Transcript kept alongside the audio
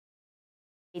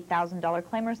$8,000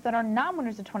 claimers that are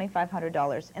non-winners of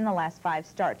 $2,500 in the last 5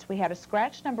 starts. We had a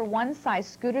scratch number 1, size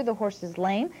Scooter. The horse is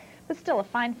lame, but still a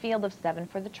fine field of 7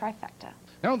 for the trifecta.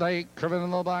 Now they curving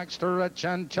in the box to Rich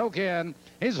and Token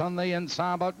is on the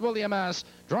inside, but William S.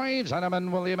 drives at him,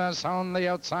 and William S. on the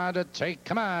outside to take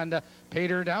command.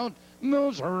 Peter Doubt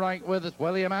moves right with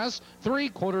William S.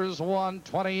 3/4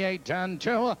 1:28 and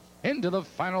 2. Into the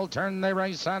final turn they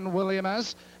race, and William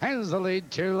S. has the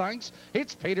lead 2 lengths.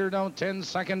 It's Peter Doubt in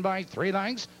second by 3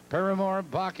 lengths. Paramore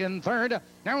Bach in third.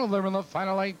 Now they're in the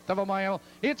final 1/8 of a mile.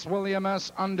 It's William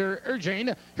S. under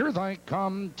urging. Here they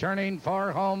come, turning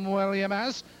for home. William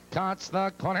S. cuts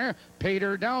the corner.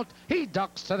 Peter Doubt, he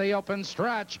ducks to the open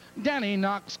stretch. Danny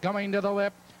Knox going to the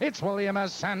lip. It's William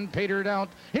S. and Peter Doubt.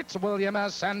 It's William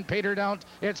S. and Peter Doubt.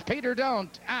 It's Peter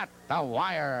Doubt at the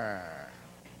wire.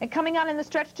 And coming on in the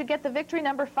stretch to get the victory,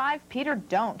 number 5, Peter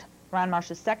Don't. Ron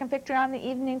Marsh's second victory on the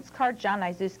evening's card. John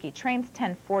Izuski trains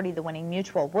 1040, the winning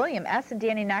mutual. William S. and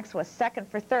Danny Knox was second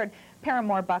for third.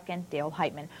 Paramore Buck and Dale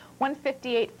Heitman.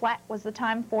 1:58 flat was the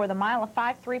time for the mile. A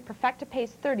 5:3 perfecta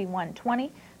pace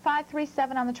 31:20.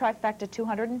 5:37 on the trifecta,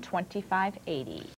 225.80.